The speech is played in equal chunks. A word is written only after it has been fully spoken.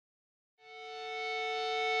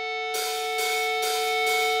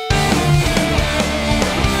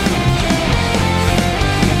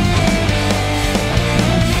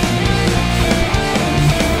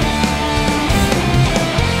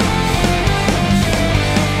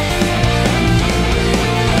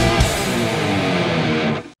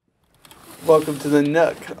Welcome to the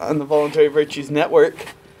Nook on the Voluntary Virtues Network.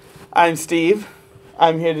 I'm Steve.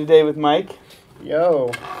 I'm here today with Mike.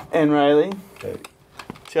 Yo. And Riley. Hey.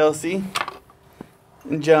 Chelsea.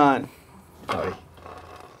 And John. Howdy.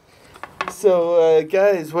 So,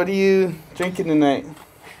 guys, what are you drinking tonight?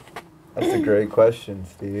 That's a great question,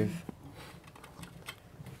 Steve.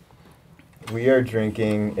 We are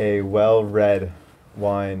drinking a well-read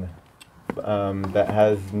wine that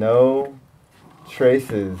has no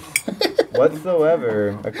traces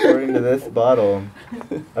whatsoever, according to this bottle,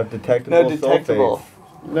 of detectable sulfates.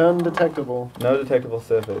 Non-detectable. No detectable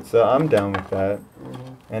sulfates. So I'm down with that.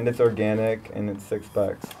 Mm-hmm. And it's organic, and it's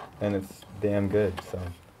 $6, and it's damn good. So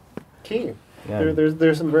key. Yeah.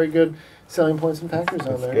 There's some very good selling points and factors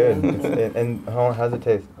on there. It's good. And how's it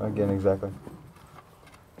taste? Again, exactly.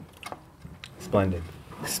 Splendid.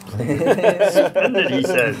 Splendid, he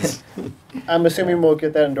says. I'm assuming we'll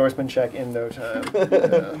get that endorsement check in no time.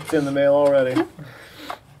 It's in the mail already.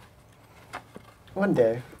 One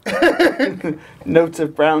day. Notes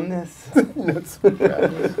of brownness. Notes of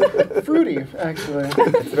brownness. Fruity, actually.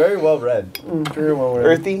 It's very well read. Very well read.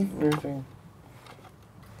 Earthy.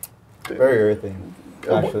 Very earthy.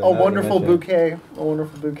 Actually, a wonderful bouquet. A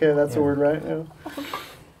wonderful bouquet. That's the word, right? Yeah.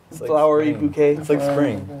 It's flowery spring. bouquet. It's like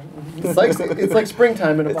spring. It's like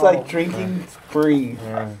springtime in a bottle. It's like drinking spring.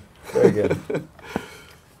 Yeah. Very good.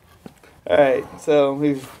 All right, so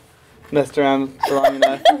we've messed around for long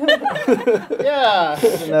enough. Yeah.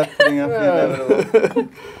 Good enough putting up the inevitable.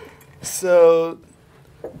 So,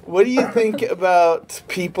 what do you think about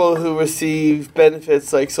people who receive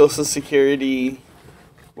benefits like Social Security,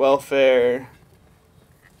 welfare,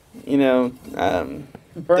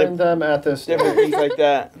 Burn them at the stake. different things like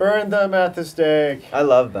that? Burn them at the stake. I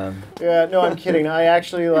love them. Yeah, no, I'm kidding. I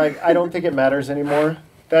actually I don't think it matters anymore.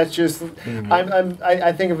 That's just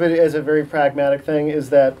I think of it as a very pragmatic thing, is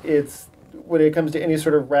that it's when it comes to any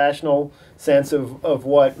sort of rational sense of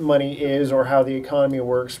what money is or how the economy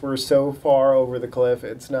works, we're so far over the cliff,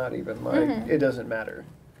 it's not even it doesn't matter.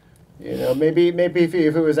 Maybe if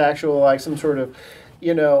it was actual like some sort of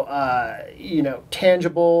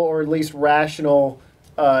tangible or at least rational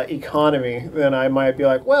economy, then I might be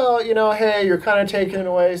like, well, hey, you're kind of taking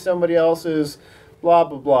away somebody else's blah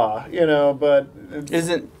blah blah, but Is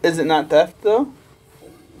it not theft though?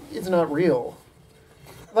 it's not real.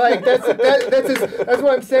 Like that's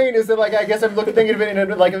what I'm saying, is that like I guess I'm thinking of it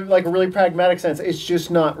in like a really pragmatic sense. It's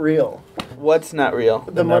just not real. What's not real?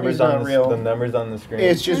 The money's not real. The numbers on the screen.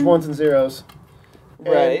 It's just ones and zeros.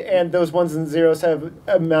 Right. And those ones and zeros have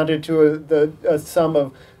amounted to a sum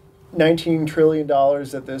of $19 trillion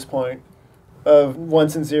at this point of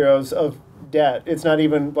ones and zeros of debt. It's not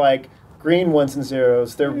even like green ones and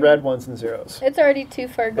zeros. They're red ones and zeros. It's already too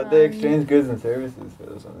far gone. But they exchange goods and services for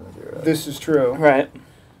those ones and zeros. This is true. Right.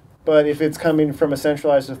 But if it's coming from a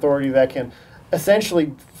centralized authority that can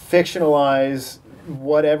essentially fictionalize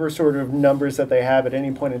whatever sort of numbers that they have at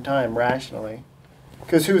any point in time rationally.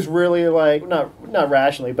 Because who's really like, not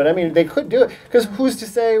rationally, but I mean, they could do it. Because who's to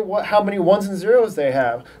say how many ones and zeros they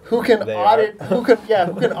have? Who can audit? Who can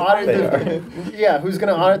audit who's going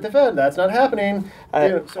to audit the Fed? That's not happening.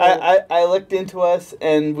 I looked into us,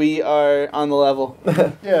 and we are on the level.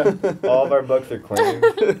 Yeah. All of our books are clean,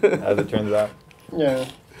 as it turns out. Yeah.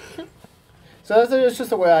 So that's just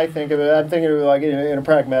the way I think of it. I'm thinking of it like in a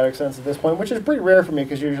pragmatic sense at this point, which is pretty rare for me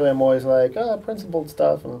because usually I'm always like, principled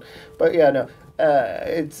stuff. But yeah, no.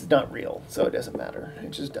 It's not real, so it doesn't matter. It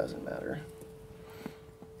just doesn't matter.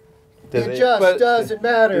 It just doesn't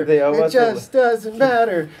matter. It just doesn't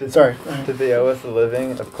matter. Sorry. Did they owe us a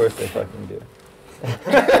living? Of course they fucking do.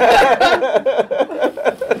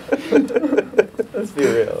 Let's be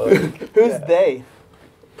real. Who's they?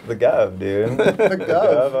 The Gov, dude. The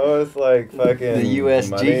Gov owe us like fucking the USG.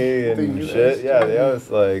 money and shit. Yeah, they owe us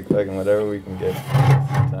like fucking whatever we can get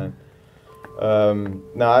sometime.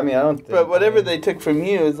 No, I mean, I don't think... But whatever they took from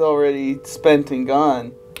you is already spent and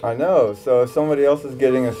gone. I know. So if somebody else is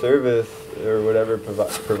getting a service or whatever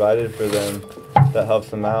provided for them that helps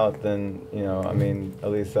them out, then, I mean,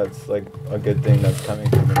 at least that's like a good thing that's coming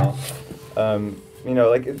from them all.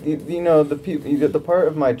 The part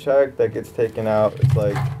of my check that gets taken out, it's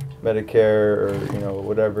like Medicare or,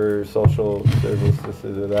 whatever social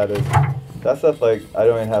services or that is. That stuff, like, I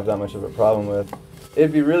don't even have that much of a problem with.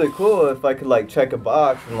 It'd be really cool if I could like check a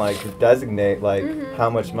box and like designate like how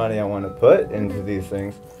much money I want to put into these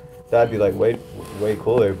things. That'd be like way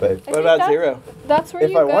cooler. But what about zero? That's where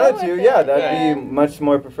if you I go wanted to, with yeah, it. that'd be much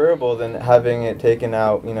more preferable than having it taken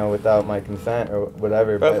out, without my consent or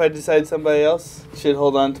whatever. But if I decide somebody else should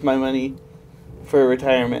hold on to my money for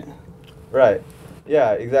retirement. Right.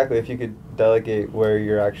 Yeah, exactly. If you could delegate where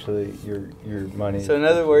you're actually your money. So in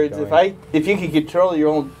other words, if you could control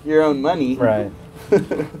your own money, right.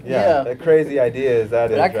 Yeah, a crazy idea is that.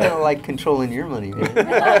 But I kind of like controlling your money, man.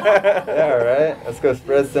 Yeah, right. Let's go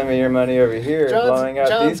spread some of your money over here, blowing up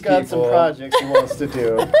John's these got people. some projects he wants to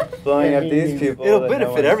do. Blowing up these people. It'll that benefit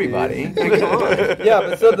no one everybody. sees. I mean, come on. Yeah,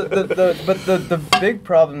 but so the big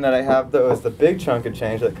problem that I have though is the big chunk of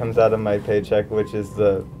change that comes out of my paycheck, which is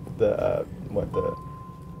the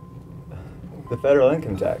federal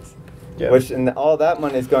income tax. Yeah. Which and all that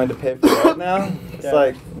money is going to pay for what now? It's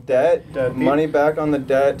like debt, money back on the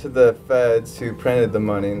debt to the feds who printed the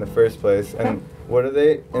money in the first place. And what are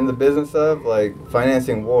they in the business of? Like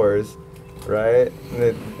financing wars, right? And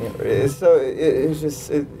it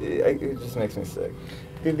just makes me sick.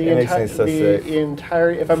 It makes me so sick.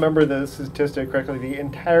 If I remember the statistic correctly, the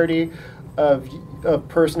entirety of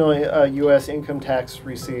personal U.S. income tax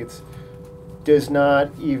receipts does not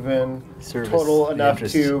even total enough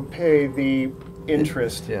to pay the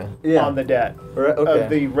interest on the debt of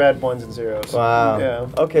the red ones and zeros. Wow. Yeah.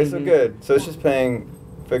 Okay, so good. So it's just paying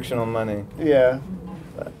fictional money. Yeah.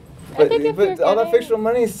 But all that fictional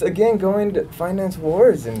money is, again, going to finance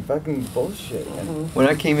wars and fucking bullshit. When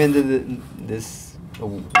I came into this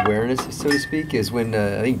awareness, so to speak, is when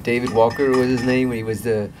I think David Walker was his name, when he was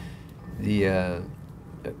the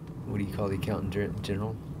what do you call the accountant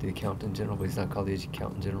general? The accountant general, but he's not called the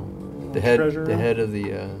accountant general. The head of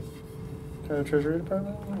the Treasury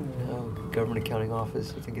Department? no, Government Accounting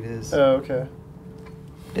Office, I think it is. Oh, okay.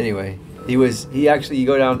 Anyway, you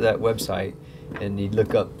go down to that website and you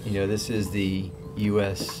look up, this is the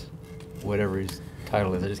U.S. whatever his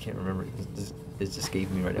title is. I just can't remember. It's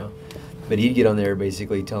escaping me right now. But he'd get on there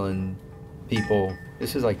basically telling people,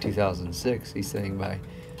 this is like 2006, he's saying by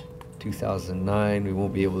 2009 we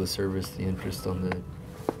won't be able to service the interest on the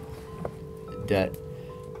debt,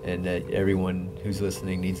 and that everyone who's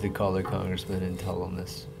listening needs to call their congressman and tell them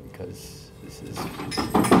this, because this is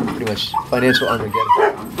pretty much financial Armageddon.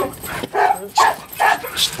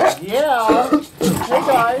 Yeah. Hey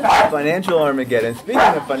guys. Financial Armageddon. Speaking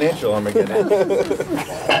of financial Armageddon,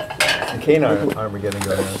 canine Armageddon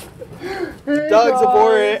going on. Hey Dogs of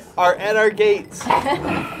war guys. are at our gates.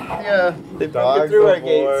 Yeah. They broke Dogs through our of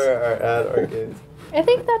war gates. are at our gates. I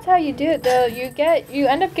think that's how you do it, though. You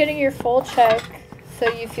end up getting your full check, so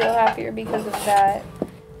you feel happier because of that.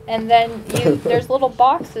 And then there's little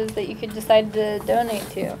boxes that you could decide to donate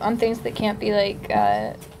to on things that can't be like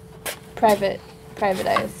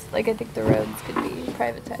privatized. Like I think the roads could be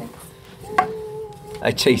privatized.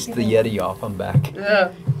 I chased the Yeti off. I'm back.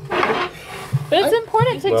 Yeah. But it's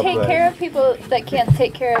important to Well take played. care of people that can't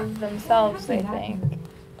take care of themselves, I think.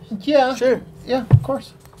 Yeah. Sure. Yeah, of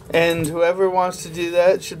course. And whoever wants to do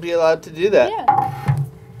that should be allowed to do that. Yeah.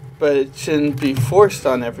 But it shouldn't be forced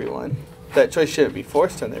on everyone. That choice shouldn't be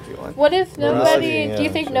forced on everyone. What if nobody, Yeah, do you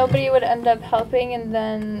think sure. nobody would end up helping, and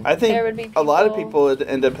then I think there would be a lot of people would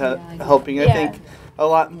end up helping. I Yeah. think a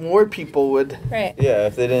lot more people would. Right. Yeah,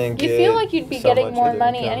 if they didn't You get feel like you'd be so getting much more of their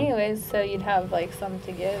money income. anyways, so you'd have like some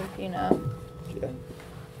to give, Yeah.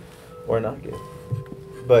 Or not give.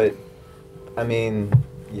 But, I mean,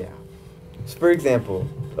 yeah. So for example,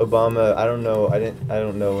 Obama, I don't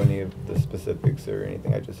know any of the specifics or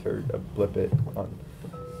anything. I just heard a blip it on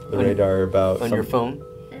the radar about On your phone?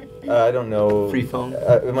 I don't know. Free phone?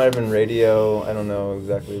 It might have been radio. I don't know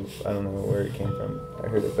exactly. I don't know where it came from. I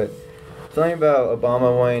heard it, but something about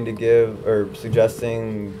Obama wanting to give or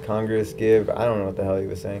suggesting Congress give. I don't know what the hell he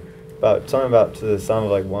was saying. Something about to the sum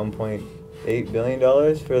of like $1.8 billion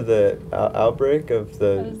for the outbreak of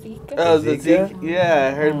the. Oh, the Zika? Zika? Yeah,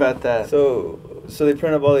 I heard about that. So they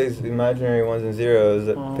print up all these imaginary ones and zeros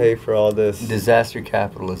that pay for all this. Disaster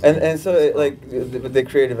capitalism. And so they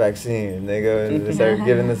create a vaccine. They go and they start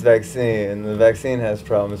giving this vaccine, and the vaccine has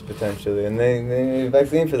problems potentially, and they need a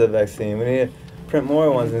vaccine for the vaccine. We need to print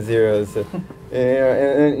more ones and zeros. And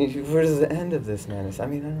where's the end of this madness? I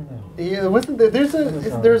mean, I don't know. Yeah, wasn't there?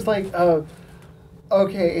 There's like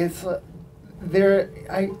okay, it's there.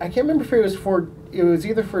 I can't remember if it was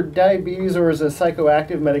either for diabetes or as a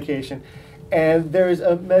psychoactive medication. And there's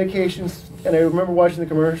a medication, and I remember watching the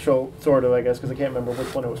commercial, sort of, I guess, because I can't remember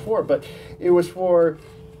which one it was for, but it was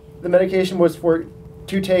the medication was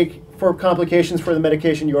to take for complications for the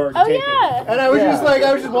medication you already taking. Yeah. And I was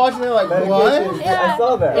just watching it like, what? Yeah. I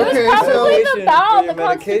saw that. It was Okay, probably so- the bowel, the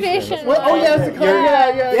Medication. constipation. Well, oh, yeah, it's the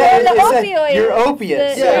Yeah, the opioids. Your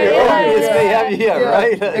opiates. Yeah, Your yeah, opiates yeah. may have you,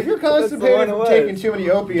 right? If you're That's the one constipated it from was. taking too many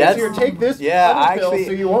opiates, here, take this other pill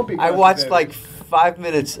so you won't be I constipated. watched like 5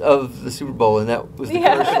 minutes of the Super Bowl, and that was the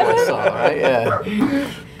commercial I saw, right?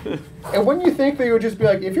 Yeah. And wouldn't you think they would just be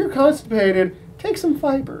like, if you're constipated, take some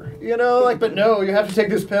fiber, but no, you have to take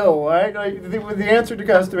this pill, right? Like the answer to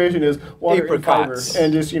constipation is water and fiber, Apricots.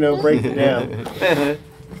 and just break the dam,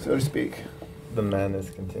 so to speak. The madness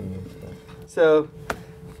continues. So,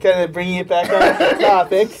 kind of bringing it back on the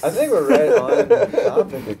topic. I think we're right on the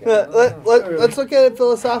topic again. Let's look at it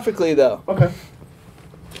philosophically, though. Okay.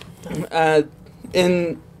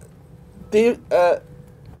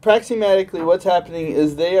 Pragmatically, what's happening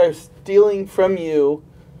is they are stealing from you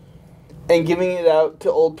and giving it out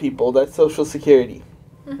to old people. That's Social Security.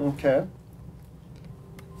 Okay.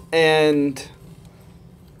 And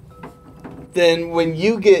then when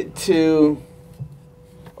you get to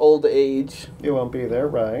old age, You won't be there,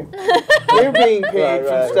 right? you're being paid Right,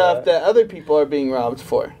 from stuff right. that other people are being robbed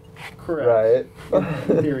for. Correct. Right.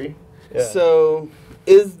 In theory. Yeah. So,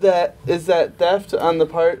 is that theft on the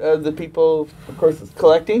part of the people Of course it's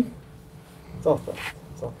collecting? It's all theft.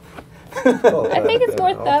 It's all I think it's more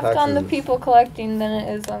All theft on the taxes. people collecting than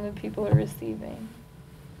it is on the people receiving.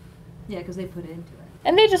 Yeah, because they put it into it.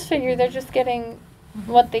 And they just figure they're just getting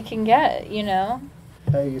what they can get,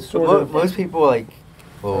 A sort of. Most people,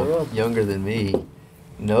 Well, younger than me,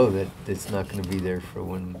 know that it's not going to be there for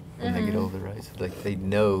when they get Mhm. older, right? So, they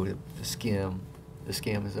know that the scam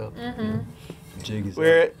is up. Mm-hmm. The jig is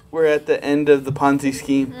up. We're at the end of the Ponzi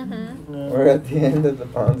scheme. Mm-hmm. We're at the end of the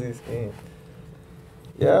Ponzi scheme.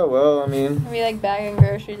 Yeah, well, I mean, We like bagging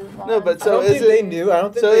groceries as well. No, but I so don't is think it? they knew. I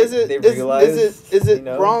don't think So they, is it they is realized. is it you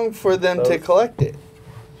know, wrong for them to those- collect it?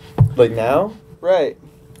 Like now? Right.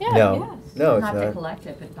 Yeah. No. Yes. No, it's not not. to collect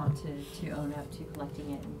it, but not to own up to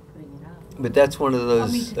collecting it and putting it up. But that's one of I mean,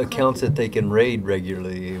 those to collect accounts it. that they can raid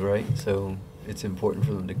regularly, right? So it's important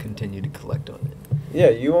for them to continue to collect on it. Yeah,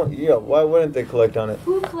 you won't. Yeah, why wouldn't they collect on it?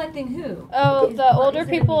 Who collecting who? Oh, Is- the older is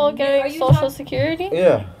it people are getting you Social talking- Security?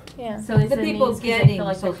 Yeah. Yeah. So is The it people means 'cause they getting feel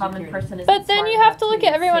like the Social common Security. person is But then you have to look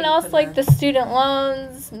at everyone else, like the But student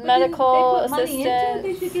loans, But medical they put money into it, they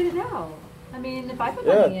assistance. should get it out. I mean, if I put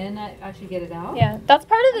Yeah. money in, I should get it out. Yeah, that's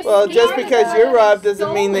part of the Well, scheme. just Part of because that you're is robbed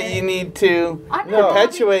doesn't mean that stolen. you need to I'm No. not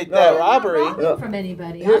perpetuate No. that I'm not robbery. robbing No. from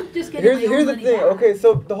anybody. Here- I'm just getting here's my own the money thing. back. Okay,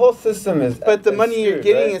 so the whole system is. But the is money you're skewed,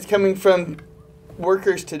 getting right? is coming from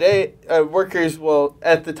workers today. Workers, well,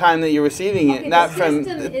 at the time that you're receiving it, Okay, not the from.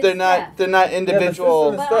 system is They're not. theft. They're not system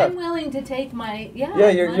individual. is But stuff. I'm willing to take my Yeah,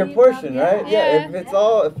 your money portion, from- right? Yeah. If it's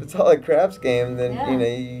all like craps game, then Yeah.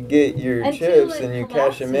 you get your Until chips it and you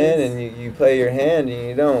cash them in collapses. and you play your hand and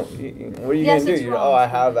you don't. What are you Yes, gonna it's do? wrong. I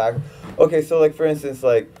have that. Okay, so like for instance,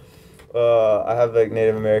 like I have like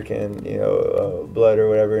Native American, blood or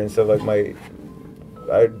whatever, and so like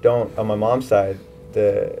I don't on my mom's side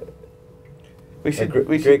the. We should. gr-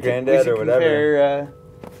 we should. great-granddad we should or whatever.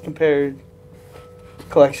 Compare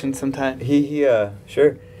collections sometime. He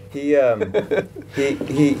sure. He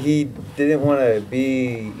didn't want to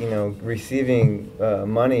be receiving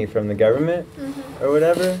money from the government Mm-hmm. or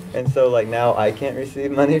whatever, and so like now I can't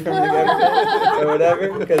receive money from the government or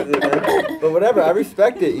whatever because but whatever, I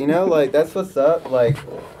respect it, like that's what's up. Like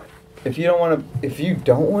if you don't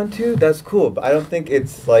want to, that's cool, but I don't think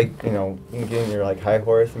it's like you can get in your like high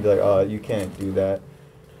horse and be like, oh, you can't do that.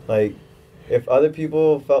 Like if other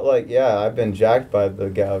people felt like, yeah, I've been jacked by the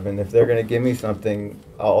government, if they're gonna give me something,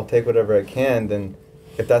 I'll take whatever I can. Then,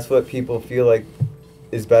 if that's what people feel like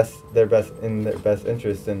is their best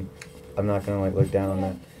interest, then I'm not gonna like look down on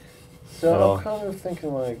that. So At all. I'm kind of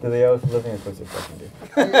thinking like. Do they owe us a living? Of course they fucking do.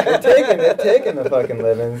 they're taking the fucking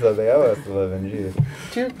living, so they owe us a living.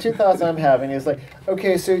 Jeez. Two thoughts I'm having is like,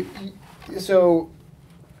 okay, so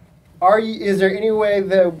is there any way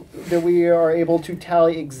that we are able to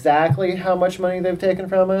tally exactly how much money they've taken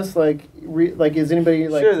from us? Like is anybody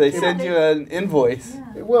like? Sure, they send you an invoice.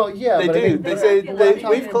 Yeah. Well, yeah, They but I do. mean, They but say what I'm talking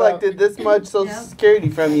we've about- collected this much Social Yeah. Security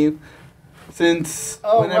from you since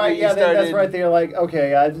Oh whenever right, you yeah, started. that's right. They're like,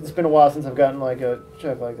 okay, it's been a while since I've gotten like a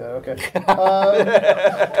check like that. Okay,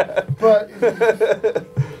 but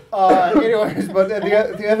anyways, but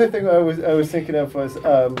the other thing I was thinking of was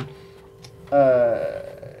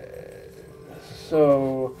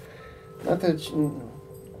so not that.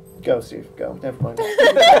 Go, Steve. Go. Never mind.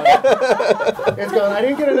 It's gone. I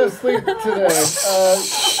didn't get enough sleep today.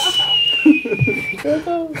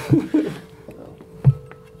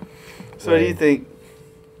 So what do you think?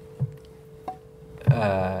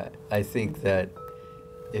 I think that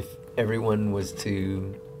if everyone was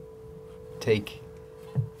to take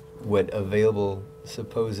what available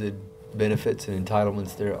supposed benefits and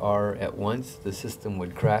entitlements there are at once, the system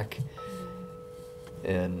would crack.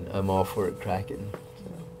 And I'm all for it cracking.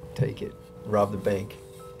 So take it. Rob the bank.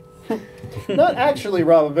 Not actually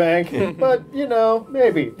rob a bank, but, you know,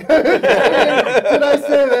 maybe. Did I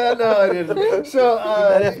say that? No, I didn't. So,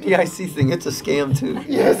 That FDIC thing, it's a scam too.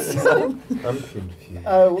 yes. I'm confused.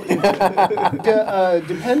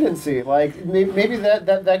 Dependency, like maybe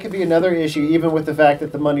that could be another issue, even with the fact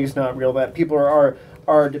that the money's not real, that people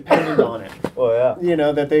are dependent on it. Well, yeah. You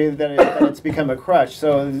know, that it's become a crutch.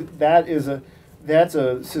 So that's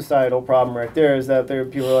a societal problem right there. Is that there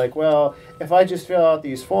people are like, well, if I just fill out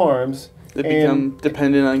these forms, They become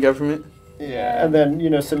dependent on government. yeah, and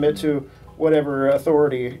then submit to whatever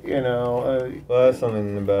authority, Well, that's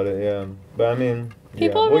something about it, yeah. But I mean,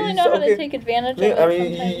 People yeah. really know how to take advantage of it. I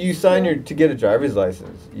mean, sometimes. you sign to get a driver's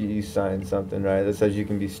license. You sign something, right, that says you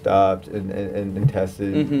can be stopped and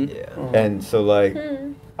tested. Mm-hmm. Yeah. And so, like,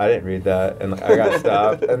 I didn't read that, and like, I got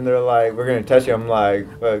stopped, and they're like, "We're gonna test you." I'm like,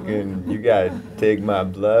 "Fucking, you gotta take my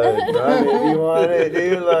blood, bro, if you want it,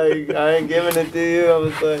 dude. Like, I ain't giving it to you." I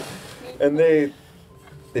was like, and they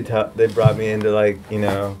brought me into like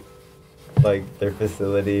like their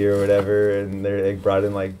facility or whatever, and they brought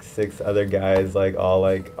in like 6 other guys, like all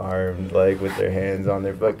like armed, like with their hands on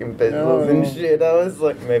their fucking pistols and shit. I was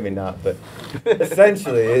like, maybe not, but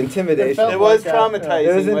essentially intimidation. It was like traumatizing.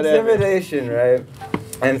 It was whatever. intimidation, right?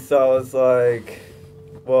 And so I was like,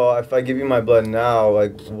 well, if I give you my blood now,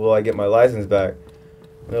 like, will I get my license back?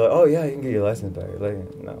 And they're like, oh yeah, you can get your license back. Like,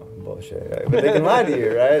 no, bullshit. Right? But they can lie to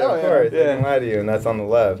you, right? Oh, Of yeah. course, they Yeah. can lie to you, and that's on the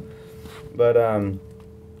left. But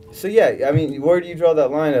so yeah, I mean, where do you draw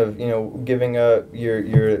that line of giving up your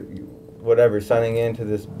whatever, signing into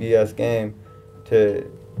this BS game to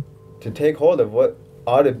take hold of what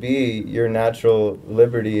ought to be your natural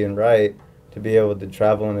liberty and right to be able to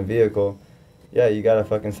travel in a vehicle? Yeah, you gotta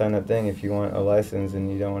fucking sign that thing if you want a license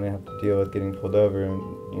and you don't want to have to deal with getting pulled over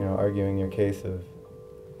and arguing your case of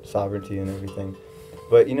sovereignty and everything.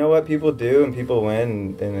 But you know what? People do, and people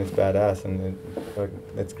win, and it's badass, and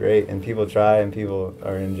it's great. And people try, and people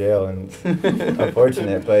are in jail, and it's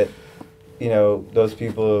unfortunate. But those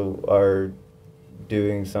people are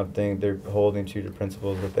doing something. They're holding true to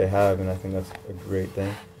principles that they have, and I think that's a great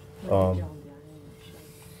thing.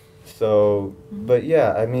 So, but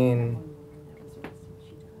yeah, I mean,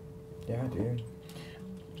 yeah, dude.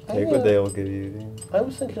 Take what they'll give you. Dude. I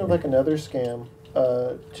was thinking of like another scam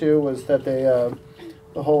too, was that they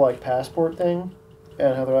the whole like passport thing,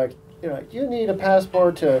 and how they're like, you need a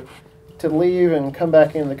passport to leave and come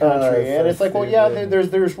back into the country, and it's like, well, yeah,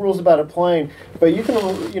 there's rules about a plane, but you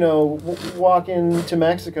can walk into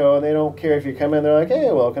Mexico and they don't care if you come in. They're like,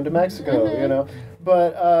 hey, welcome to Mexico,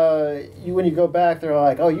 But when you go back, they're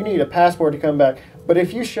like, oh, you need a passport to come back. But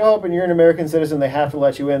if you show up and you're an American citizen, they have to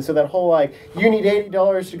let you in. So that whole like, you need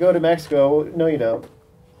 $80 to go to Mexico. No, you don't.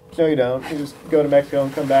 No, you don't. You just go to Mexico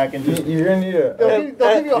and come back and just. You're gonna need a.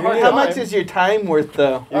 They'll give you a hard How time. much is your time worth,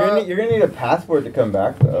 though? You're gonna need a passport to come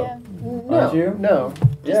back, though. Yeah. Aren't you? No.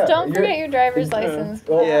 Just don't forget your driver's license.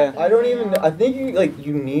 Well, Yeah. I don't even. I think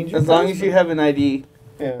you need your. As long as you have an ID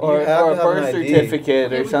Yeah. or You have a to have birth an ID.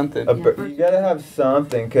 certificate or something. You gotta have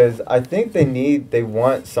something, because I think they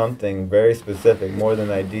want something very specific more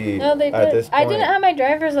than ID. No, they at did. this point. I didn't have my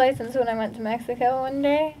driver's license when I went to Mexico one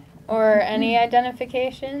day, or any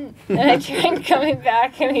identification, and I tried coming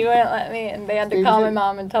back, and he wouldn't let me, and they had to Steve, call do my you-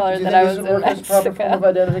 mom and tell her Do you that think I this was would in work as a proper form of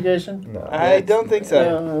Mexico. identification? No. I don't think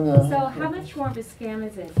so. No. So how much more of a scam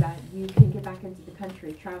is it that you can get back into the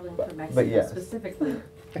country traveling from Mexico yes. specifically?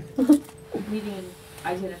 Needing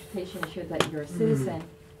identification to show that you're a citizen.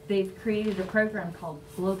 They've created a program called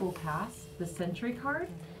Global Pass, the Century Card,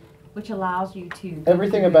 which allows you to go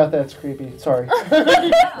Everything through- about that's creepy. Sorry.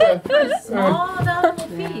 Yeah, for a small nominal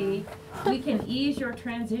fee, we can ease your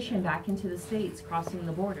transition back into the States crossing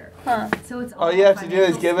the border. Huh. So it's All you have to do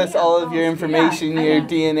is financial give us scam. all of your information, Yeah, your yeah.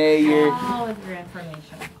 DNA, your. all of your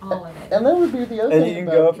information, all of it. And that would be the other And thing you can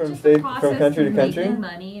about go It's from just the from process country to of country. making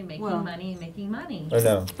money and making Well- money and making money. Or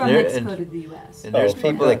no? From There- Mexico and- to the U.S. And there's Oh,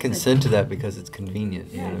 people fuck that that. consent to that because it's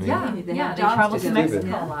convenient. You know what I mean? Yeah, They yeah, have they jobs travel to to do. Mexico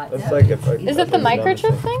Yeah. a lot. That's yeah. like if I, Is it the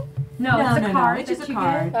microchip thing? No, it's a no, card it's that just a you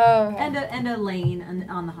card. get. Oh. And a lane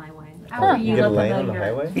on the highway. After Huh. you Get a let them lane know on the your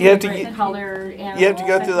highway? You have to favorite get- color, You have to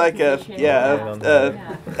go through like a position.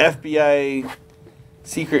 Yeah. FBI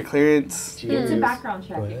secret clearance. It's a Jeez. background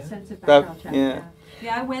check, Oh, yeah? extensive That- background check. yeah.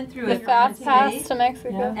 Yeah, I went through The it fast pass today, to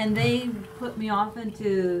Mexico. Yeah. and they put me off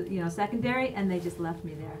into secondary, and they just left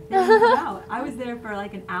me there. They didn't come out. I was there for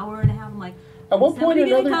like an hour and a half. I'm like, At what point somebody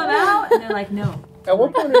gonna another? come out? And they're like, no. At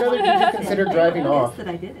what point or another did you consider driving I off? guess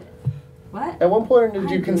that I did it. What? At one point did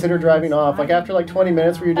you consider driving off? Like after like 20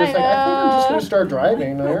 minutes, where you're just like, I think I'm just gonna start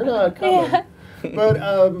driving. No, you're not coming. Yeah.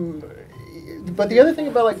 But the other thing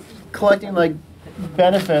about like collecting like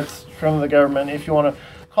benefits from the government, if you want to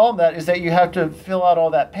call them that, is that you have to fill out all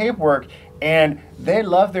that paperwork. And they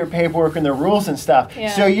love their paperwork and their rules and stuff. Yeah.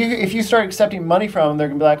 So if you start accepting money from them, they're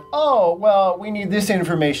going to be like, oh, well, we need this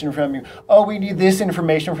information from you. Oh, we need this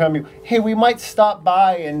information from you. Hey, we might stop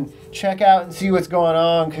by and check out and see what's going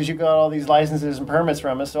on because you got all these licenses and permits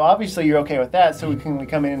from us. So obviously you're okay with that. So we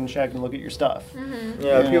come in and check and look at your stuff. Mm-hmm.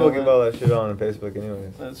 Yeah, You people know, give all that shit on Facebook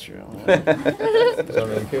anyways. That's true. So, I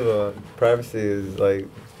mean, people, privacy is like,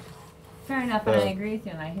 Fair enough, and I agree with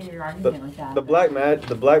you, and I hear your argument with that. the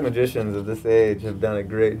black magicians of this age have done a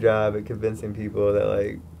great job at convincing people that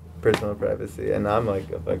like personal privacy, and I'm like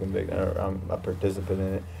a fucking I'm a participant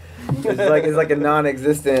in it. It's like a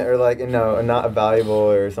non-existent or like not valuable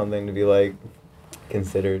or something to be like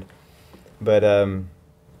considered. But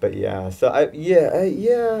yeah, so I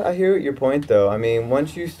hear your point though. I mean,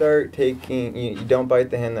 once you start taking, you don't bite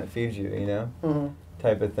the hand that feeds you, you know,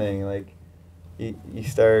 type of thing. Like you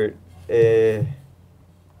start. The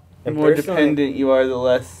more dependent you are, the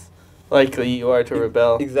less likely you are to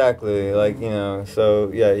rebel. Exactly, like,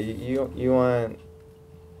 so yeah, you want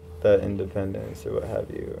that independence or what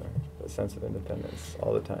have you, or a sense of independence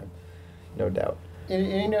all the time, no doubt.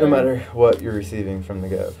 No matter what you're receiving from the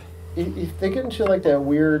gov. If they get into like that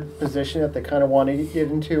weird position that they kind of want to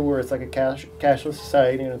get into, where it's like a cashless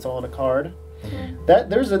society and it's all on a card. Mm-hmm.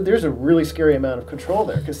 That there's a really scary amount of control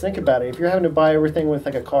there, because think about it, if you're having to buy everything with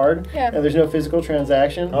like a card and there's no physical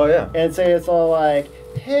transaction, and say it's all like,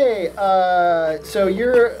 hey, so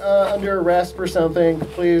you're under arrest for something,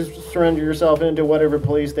 please surrender yourself into whatever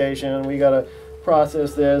police station, we gotta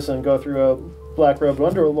process this and go through a black robed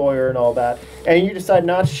under lawyer and all that, and you decide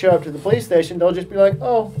not to show up to the police station, they'll just be like,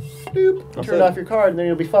 oh, doop, turn off your card and then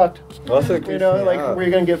you'll be fucked. Also, like where are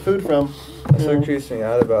you gonna get food from? That's what creeps me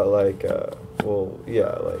out about like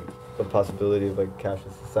like the possibility of like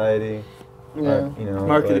cashless society. Yeah.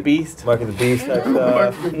 Mark of the Beast. Mark of the Beast type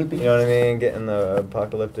stuff. You know what I mean? Getting the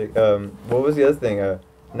apocalyptic. What was the other thing?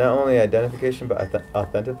 Not only identification but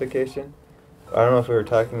authentication. I don't know if we were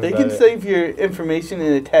talking about. They can save your information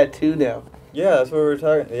in a tattoo now. Yeah, that's what we were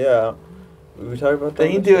talking. Yeah, we talked about that.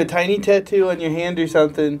 They can do a tiny tattoo on your hand or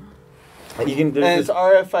something. You can. And it's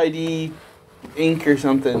RFID ink or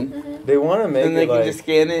something. Mm-hmm. They want to make and they can just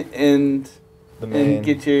scan it and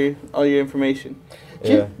get all your information.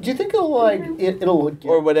 Do you think it'll get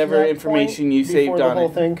or whatever information you saved on it? The whole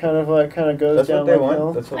thing kind of goes down like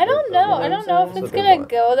hell? I don't know. I don't know if it's gonna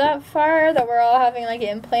go that far that we're all having like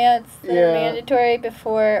implants that are mandatory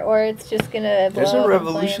before, or it's just gonna. There's a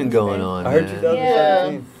revolution going on. I heard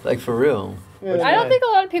 2017. Like for real. Yeah. I don't think a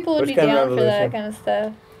lot of people would be down for that kind of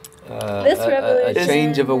stuff. This revolution. A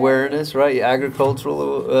change of awareness, right?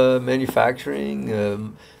 Agricultural,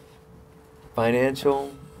 manufacturing,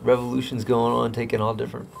 financial revolutions going on, taking all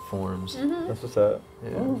different forms. Mm-hmm. That's what's up. Yeah.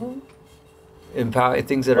 Mm-hmm.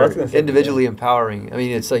 Things that are individually empowering. I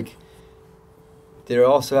mean, it's like there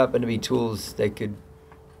also happen to be tools that could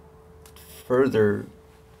further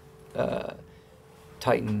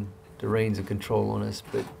tighten the reins of control on us,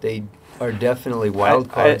 but they are definitely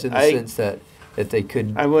wild cards in the sense that they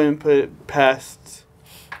could. I wouldn't put it past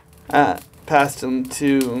them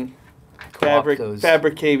to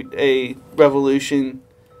fabricate a revolution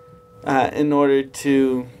in order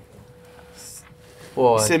to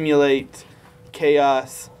simulate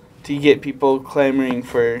chaos to get people clamoring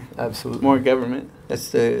for more government. That's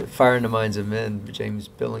the Fire in the Minds of Men. James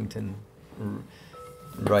Billington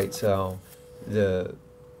writes how the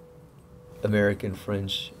American,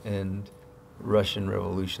 French, and Russian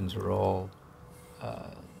revolutions were all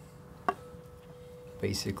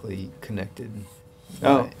basically connected.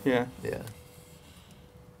 Oh, yeah. Yeah.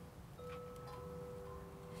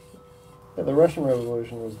 Yeah, the Russian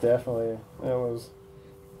Revolution was definitely that was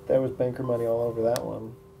banker money all over that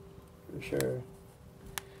one, for sure.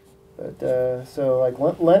 But so like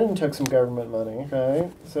Lenin took some government money, right?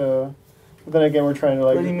 So, but then again, we're trying to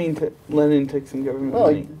like. What do you mean Lenin took some government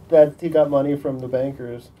money? That he got money from the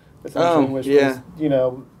bankers, essentially, which was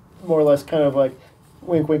more or less kind of like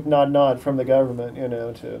wink, wink, nod, nod from the government,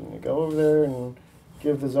 to go over there and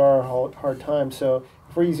give the Tsar a hard time. So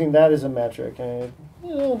if we're using that as a metric, and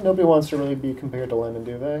nobody wants to really be compared to Lenin,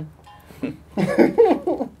 do they?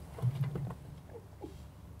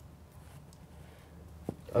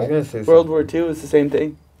 I was gonna say World War II is the same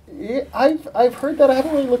thing. Yeah, I've heard that. I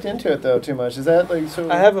haven't really looked into it though too much. Is that like so?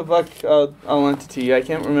 I have a book. I'll lend it to you. I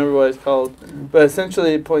can't remember what it's called, but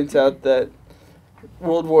essentially it points out that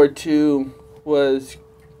World War II was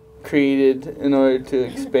created in order to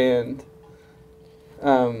expand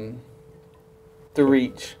the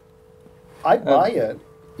reach. I buy it.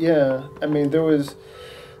 Yeah, I mean there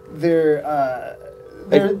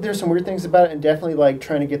there's some weird things about it, and definitely like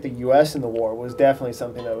trying to get the U.S. in the war was definitely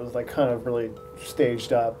something that was like kind of really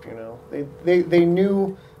staged up. You know, they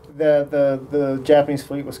knew that the Japanese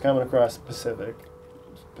fleet was coming across the Pacific.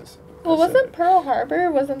 Well, wasn't Pearl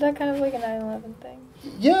Harbor? Wasn't that kind of like a 9/11 thing?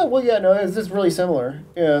 Yeah, well, yeah, no, it's just really similar.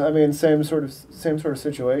 Yeah, I mean, same sort of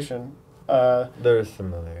situation. There are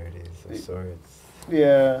similarities of sorts.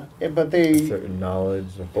 Yeah, but they Certain knowledge,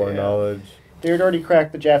 foreknowledge. they had already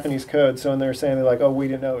cracked the Japanese code, so when they were saying they're like, "Oh, we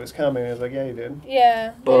didn't know it was coming," I was like, "Yeah, you did."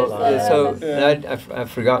 Yeah. Well, there's so that.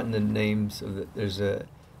 I've forgotten the names of there's a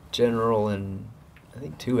general and I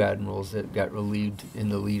think 2 admirals that got relieved in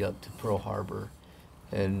the lead up to Pearl Harbor,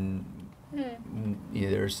 and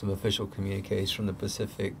there's some official communiques from the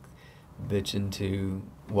Pacific bitching to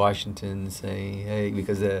Washington saying, "Hey,"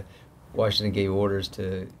 because Washington gave orders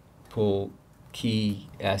to pull key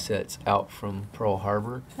assets out from Pearl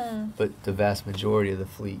Harbor, but the vast majority of the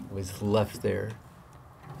fleet was left there.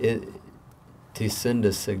 To send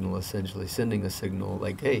a signal, essentially sending a signal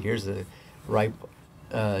like, "Hey, here's a ripe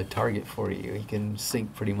target for you. You can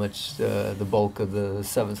sink pretty much the bulk of the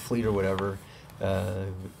 7th Fleet or whatever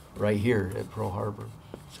right here at Pearl Harbor."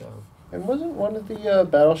 So. And wasn't one of the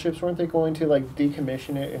battleships, weren't they going to like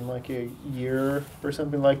decommission it in like a year or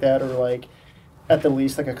something like that, or like at the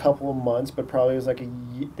least like a couple of months, but probably it was like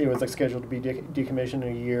it was like scheduled to be decommissioned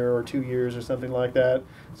in a year or 2 years or something like that.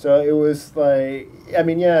 So it was like, I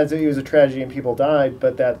mean, yeah, it was a tragedy and people died,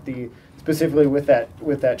 but that specifically with that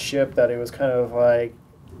ship, that it was kind of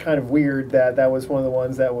weird that was one of the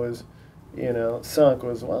ones that was, sunk,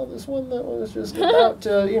 was, well, this one that was just about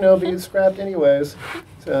to, be scrapped anyways.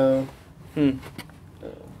 So.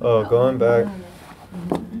 Oh, going back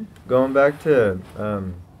to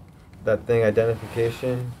that thing,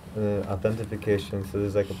 identification and authentication. So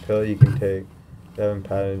there's like a pill you can take. They have them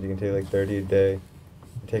patented. You can take like 30 a day. You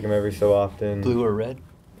take them every so often. Blue or red?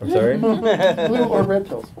 I'm sorry? Blue or red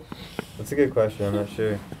pills? That's a good question. I'm not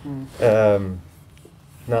sure.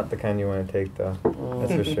 Not the kind you want to take, though.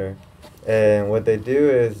 That's for sure. And what they do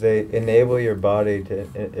is they enable your body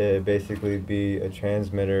to basically be a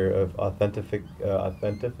transmitter of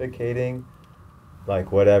authenticating,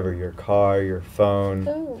 like whatever, your car, your phone,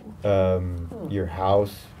 your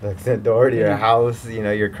house, like the door to your house,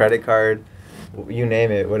 your credit card, you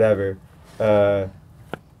name it, whatever. And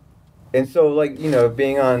so, like,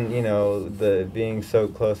 being on, being so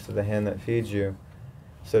close to the hand that feeds you,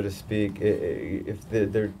 so to speak, if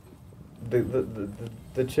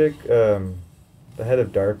the chick, the head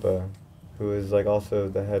of DARPA, who is like also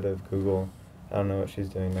the head of Google, I don't know what she's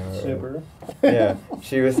doing now. Super. Yeah,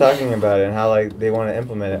 she was talking about it and how like they want to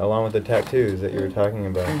implement it along with the tattoos that you were talking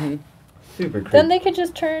about. Mm-hmm. Super creepy. Then they could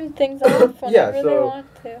just turn things off whenever they want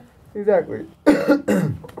to. Exactly.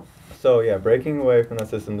 So yeah, breaking away from that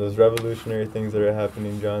system, those revolutionary things that are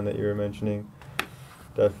happening, John, that you were mentioning,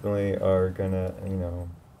 definitely are gonna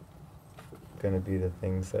be the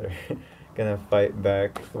things that are gonna fight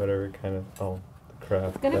back whatever kind of crap.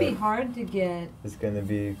 It's gonna be hard to get. It's gonna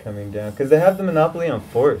be coming down because they have the monopoly on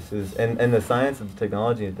forces and the science and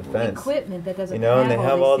technology and defense. Equipment that doesn't and they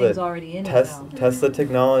have all these things the already in it. Now. Tesla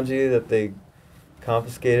technology that they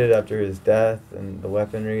confiscated after his death, and the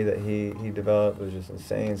weaponry that he developed was just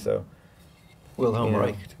insane. So Wilhelm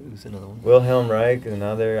Reich too is another one. Wilhelm Reich,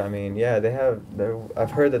 another. I mean, yeah, they have.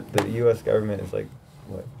 I've heard that the U.S. government is like,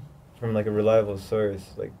 what, from like a reliable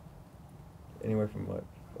source, like anywhere from what,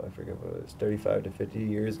 I forget what it was, 35 to 50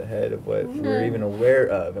 years ahead of what we're even aware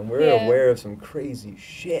of, and we're aware of some crazy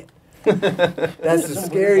shit. That's the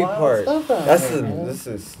scary part. That's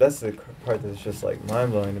the part that's just like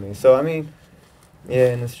mind blowing to me. So I mean,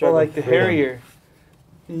 yeah, in the struggle. Well, like the Harrier.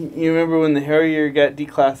 You remember when the Harrier got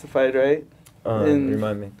declassified, right?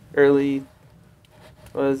 Remind me. Early,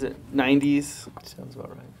 what is it, 90s? Sounds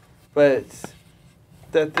about right. But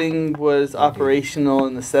that thing was operational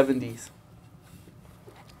in the 70s.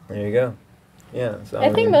 There you go. Yeah. So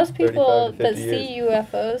I think most people that see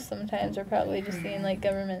UFOs sometimes are probably just seeing like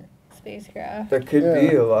government spacecraft. There could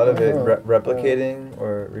be a lot of it replicating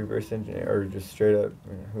or reverse engineering or just straight up.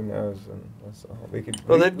 Who knows? And that's all. We could.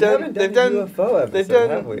 Well, they've done UFO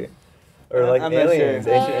episode, have we? Or like aliens,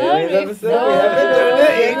 ancient aliens episode. So. We haven't done an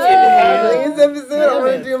ancient aliens episode. I'm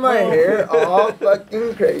gonna do my hair all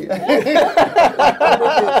fucking crazy. I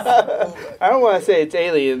don't want to say it's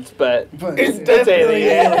aliens, but it's definitely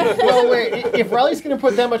aliens. Well, wait. If Riley's gonna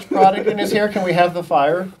put that much product in his hair, can we have the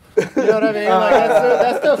fire? You know what I mean? Like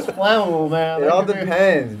that stuff's flammable, man. It all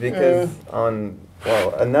depends because on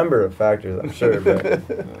a number of factors, I'm sure, but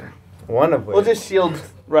one of which we'll just shield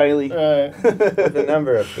Riley. Right. With a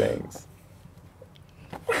number of things.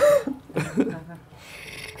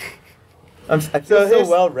 I feel so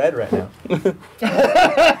well read right now.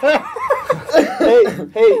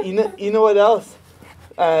 hey, you know what else?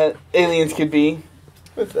 Aliens could be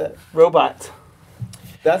What's that? robots.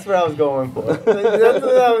 That's what I was going for. That's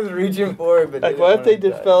what I was reaching for. But Like, what if they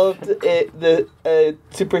developed a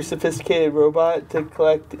super sophisticated robot to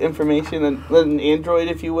collect information, and an android,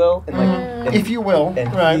 if you will? And like, If you will,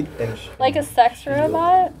 and right. heat and Like a sex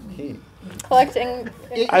robot? Heat. Collecting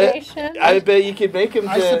information? I bet you could make him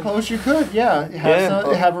I to. suppose you could, yeah.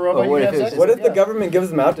 Have a robot what you if have it's- sex What with, if the yeah. government gives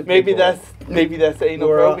them out to people? Maybe that's anal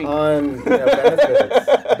who are probing. on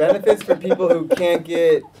benefits. Benefits for people who can't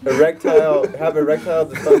get have erectile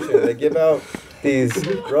dysfunction. They give out these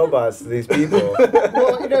robots to these people.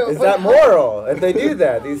 Well, Is that moral? If they do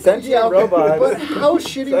that, these sentient robots. But how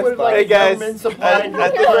shitty That's would like Hey, guys, government supplied I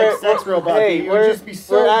think like sex robot hey, be? It would just be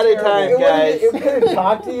so we're out of terrible. time, guys. It couldn't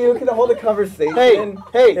talk to you. It couldn't hold a conversation.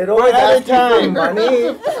 Hey, It we're always out of asks you for time.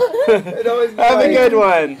 money. It always be Have a like, good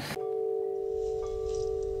one.